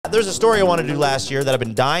there's a story I wanted to do last year that I've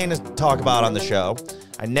been dying to talk about on the show.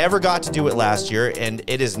 I never got to do it last year, and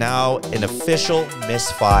it is now an official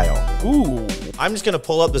misfile. Ooh. I'm just going to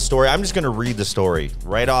pull up the story. I'm just going to read the story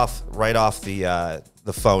right off the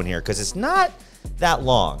phone here, because it's not that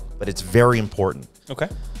long, but it's very important. Okay.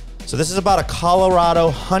 So this is about a Colorado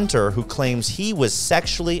hunter who claims he was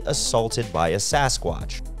sexually assaulted by a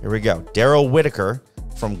Sasquatch. Here we go. Darrel Whitaker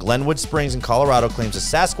from Glenwood Springs in Colorado claims a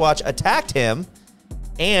Sasquatch attacked him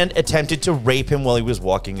and attempted to rape him while he was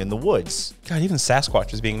walking in the woods. God, even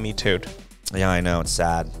Sasquatch is being Me Too'd. Yeah, I know. It's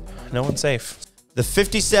sad. No one's safe. The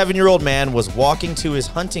 57-year-old man was walking to his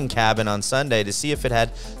hunting cabin on Sunday to see if it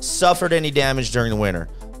had suffered any damage during the winter.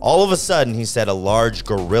 All of a sudden, he said a large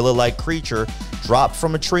gorilla-like creature dropped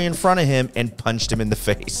from a tree in front of him and punched him in the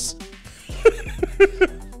face.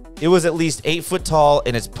 It was at least 8 foot tall,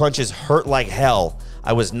 and its punches hurt like hell.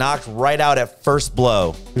 I was knocked right out at first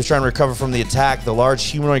blow. He was trying to recover from the attack. The large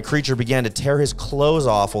humanoid creature began to tear his clothes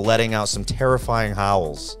off while letting out some terrifying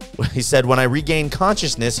howls. He said, when I regained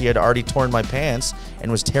consciousness, he had already torn my pants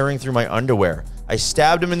and was tearing through my underwear. I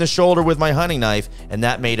stabbed him in the shoulder with my hunting knife, and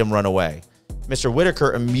that made him run away. Mr.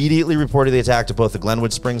 Whitaker immediately reported the attack to both the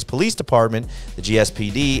Glenwood Springs Police Department, the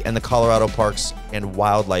GSPD, and the Colorado Parks and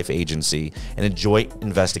Wildlife Agency, and a joint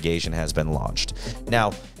investigation has been launched.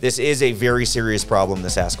 Now, this is a very serious problem in the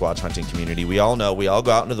Sasquatch hunting community. We all know, we all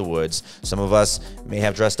go out into the woods. Some of us may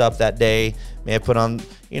have dressed up that day, may have put on,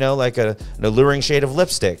 you know, like an alluring shade of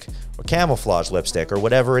lipstick, or camouflage lipstick, or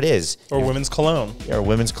whatever it is. Or women's cologne. Yeah, or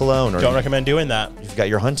women's cologne. Or Don't recommend doing that. You've got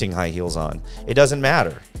your hunting high heels on. It doesn't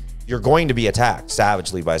matter. You're going to be attacked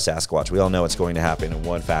savagely by Sasquatch. We all know it's going to happen in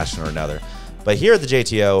one fashion or another. But here at the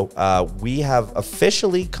JTO, we have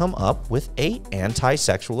officially come up with a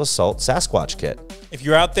anti-sexual assault Sasquatch kit. If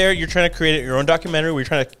you're out there, you're trying to create your own documentary where you're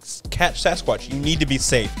trying to catch Sasquatch, you need to be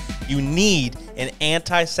safe. You need an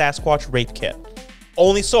anti-Sasquatch rape kit.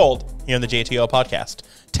 Only sold here on the JTO podcast.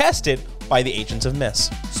 Tested by the Agents of Miss.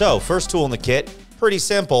 So, first tool in the kit, pretty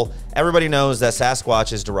simple. Everybody knows that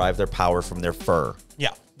Sasquatches derive their power from their fur.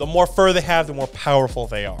 Yeah. The more fur they have, the more powerful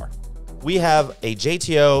they are. We have a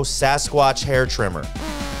JTO Sasquatch hair trimmer.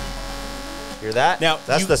 Hear that? Now,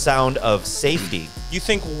 that's the sound of safety. You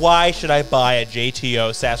think, why should I buy a JTO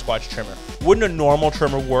Sasquatch trimmer? Wouldn't a normal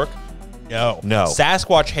trimmer work? No. No.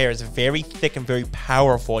 Sasquatch hair is very thick and very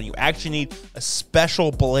powerful, and you actually need a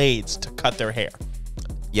special blades to cut their hair.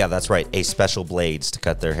 Yeah, that's right. A special blades to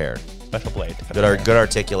cut their hair. Special blade. Good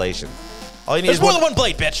articulation. All you need There's more than one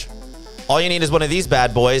blade, bitch. All you need is one of these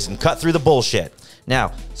bad boys and cut through the bullshit.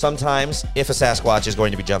 Now, sometimes if a Sasquatch is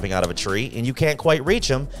going to be jumping out of a tree and you can't quite reach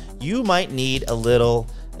him, you might need a little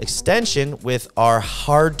extension with our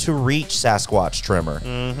hard-to-reach Sasquatch trimmer.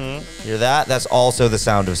 Mm-hmm. Hear that? That's also the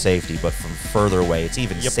sound of safety, but from further away, it's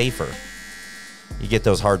even safer. You get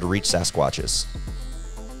those hard-to-reach Sasquatches.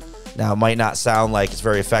 Now, it might not sound like it's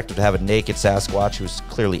very effective to have a naked Sasquatch who's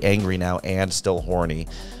clearly angry now and still horny.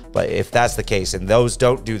 But if that's the case, and those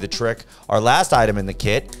don't do the trick, our last item in the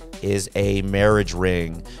kit is a marriage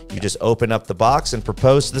ring. You just open up the box and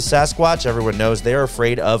propose to the Sasquatch. Everyone knows they're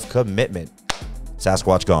afraid of commitment.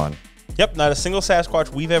 Sasquatch gone. Yep, not a single Sasquatch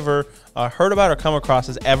we've ever heard about or come across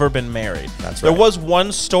has ever been married. That's right. There was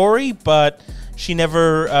one story, but she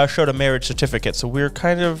never showed a marriage certificate, so we don't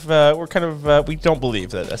believe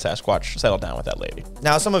that a Sasquatch settled down with that lady.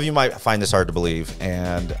 Now, some of you might find this hard to believe,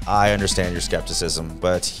 and I understand your skepticism,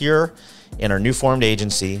 but here in our new formed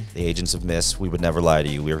agency, the Agents of Miss, we would never lie to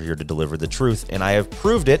you. We're here to deliver the truth, and I have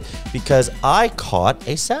proved it because I caught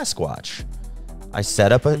a Sasquatch. I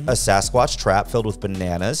set up a Sasquatch trap filled with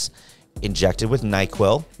bananas, injected with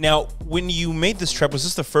NyQuil. Now, when you made this trap, was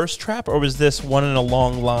this the first trap, or was this one in a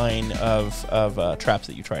long line of traps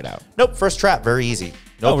that you tried out? Nope, first trap, very easy.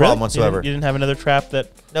 No problem whatsoever. You didn't have another trap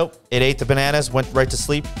that... Nope, it ate the bananas, went right to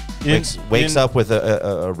sleep, wakes up with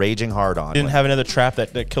a raging hard-on. Didn't have another trap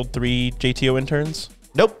that killed 3 JTO interns?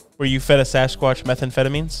 Nope. Where you fed a Sasquatch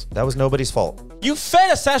methamphetamines? That was nobody's fault. You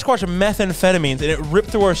fed a Sasquatch methamphetamines, and it ripped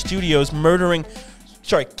through our studios,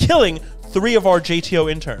 killing 3 of our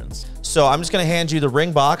JTO interns. So I'm just going to hand you the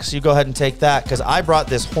ring box. You go ahead and take that, because I brought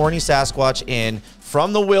this horny Sasquatch in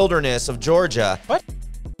from the wilderness of Georgia. What?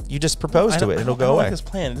 You just propose to it. It'll go away. I don't like this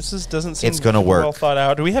plan. Doesn't seem it's gonna work. Well thought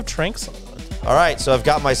out. Do we have tranks? All right, so I've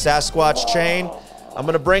got my Sasquatch chain. I'm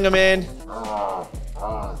going to bring him in.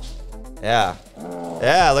 Yeah.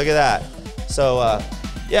 Yeah, look at that. So,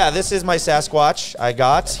 yeah, this is my Sasquatch I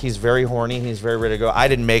got. He's very horny. He's very ready to go. I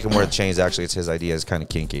didn't make him wear the chains. Actually, it's his idea. It's kind of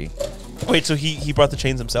kinky. Wait, so he brought the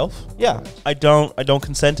chains himself? Yeah. I don't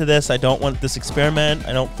consent to this. I don't want this experiment.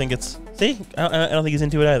 I don't think it's... See? I don't think he's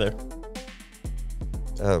into it either.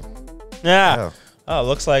 Oh. Yeah. Oh,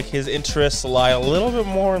 looks like his interests lie a little bit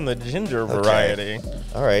more in the ginger variety.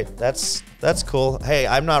 All right, that's cool. Hey,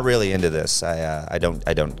 I'm not really into this. I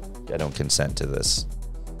don't consent to this.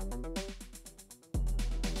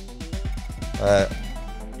 Okay.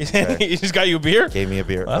 He just got you a beer? Gave me a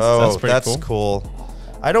beer. Well, that's cool.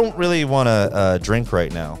 I don't really want to drink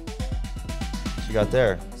right now. What you got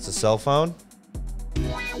there? It's a cell phone?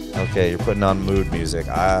 Okay, you're putting on mood music.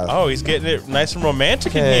 Oh, he's getting it nice and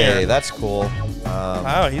romantic in Hey, here. that's cool.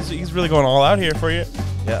 Wow, he's really going all out here for you.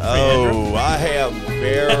 Yeah. Oh, I am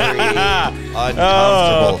very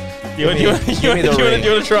uncomfortable. You want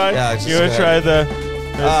to try? Yeah, you want to try the?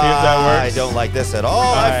 See if that works. I don't like this at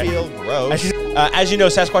all. I feel gross. As you know,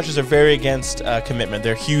 Sasquatches are very against commitment.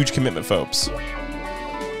 They're huge commitment phobes.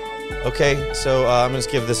 Okay, so I'm gonna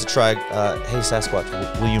give this a try. Hey,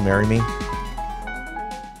 Sasquatch, will you marry me?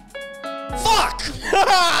 Fuck!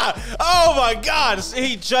 Oh my God!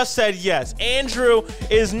 He just said yes. Andrew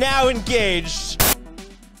is now engaged.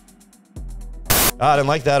 I didn't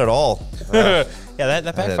like that at all. Yeah,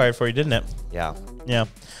 that backfired for you, didn't it? Yeah. Yeah.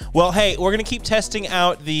 Well, hey, we're going to keep testing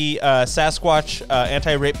out the Sasquatch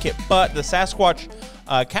anti-rape kit, but the Sasquatch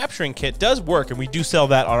capturing kit does work, and we do sell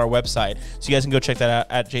that on our website. So you guys can go check that out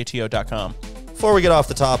at jto.com. Before we get off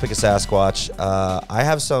the topic of Sasquatch, I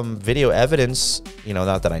have some video evidence. You know,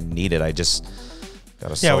 not that I need it. I just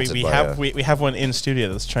got assaulted we have one in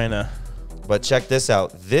studio that's trying to... But check this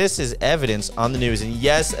out. This is evidence on the news. And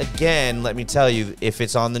yes, again, let me tell you, if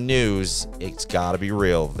it's on the news, it's got to be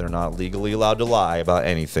real. They're not legally allowed to lie about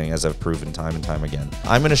anything, as I've proven time and time again.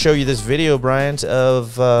 I'm going to show you this video, Bryant,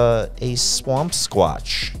 of a swamp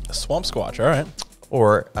squatch. A swamp squatch, all right.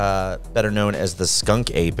 Or better known as the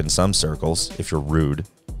skunk ape in some circles, if you're rude.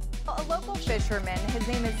 A local fisherman, his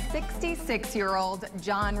name is 66-year-old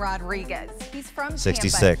John Rodriguez. He's from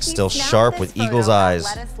 66, Tampa. still sharp with eagle's eyes.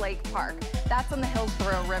 Lettuce Lake Park. That's on the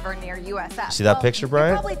Hillsborough River near USF. See that picture,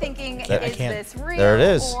 Brian? You're probably thinking, is this real there it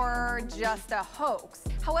is. or just a hoax?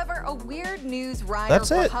 However, a weird news writer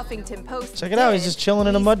for Huffington Post. Check it out. He's just chilling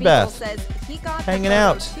in a mud bath, says he got hanging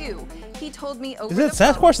out. Too. He told me over is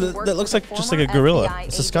that Sasquatch that looks like just like a gorilla?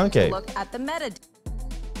 It's a skunk ape. Look at the metadata.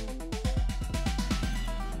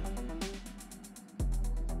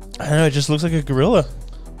 I don't know, it just looks like a gorilla.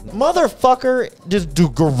 Motherfucker, do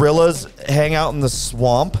gorillas hang out in the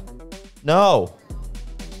swamp? No.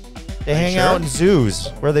 They hang out in zoos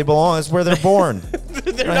where they belong. That's where they're born.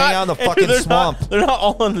 They hang out in the fucking swamp. They're not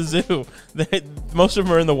all in the zoo. Most of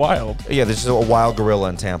them are in the wild. Yeah, there's just a wild gorilla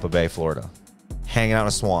in Tampa Bay, Florida. Hanging out in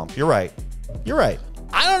a swamp. You're right. You're right.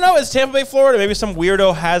 I don't know. It's Tampa Bay, Florida. Maybe some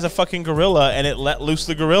weirdo has a fucking gorilla and it let loose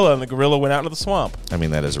the gorilla and the gorilla went out into the swamp. I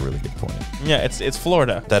mean, that is a really good point. Yeah, it's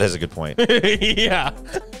Florida. That is a good point. Yeah.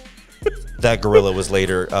 That gorilla was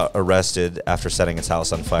later arrested after setting its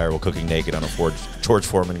house on fire while cooking naked on a George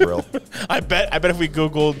Foreman grill. I bet if we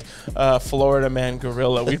Googled Florida man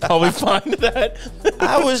gorilla, we'd probably find that.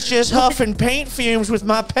 I was just huffing paint fumes with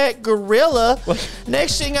my pet gorilla.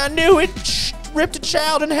 Next thing I knew, it ripped a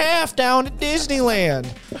child in half down at Disneyland.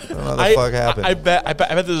 I don't know what the fuck happened. I bet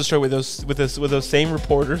there's a story with those same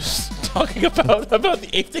reporters talking about the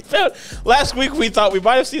ape they found. Last week we thought we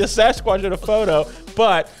might have seen a Sasquatch in a photo,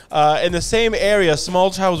 but in the same area, a small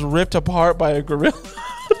child was ripped apart by a gorilla.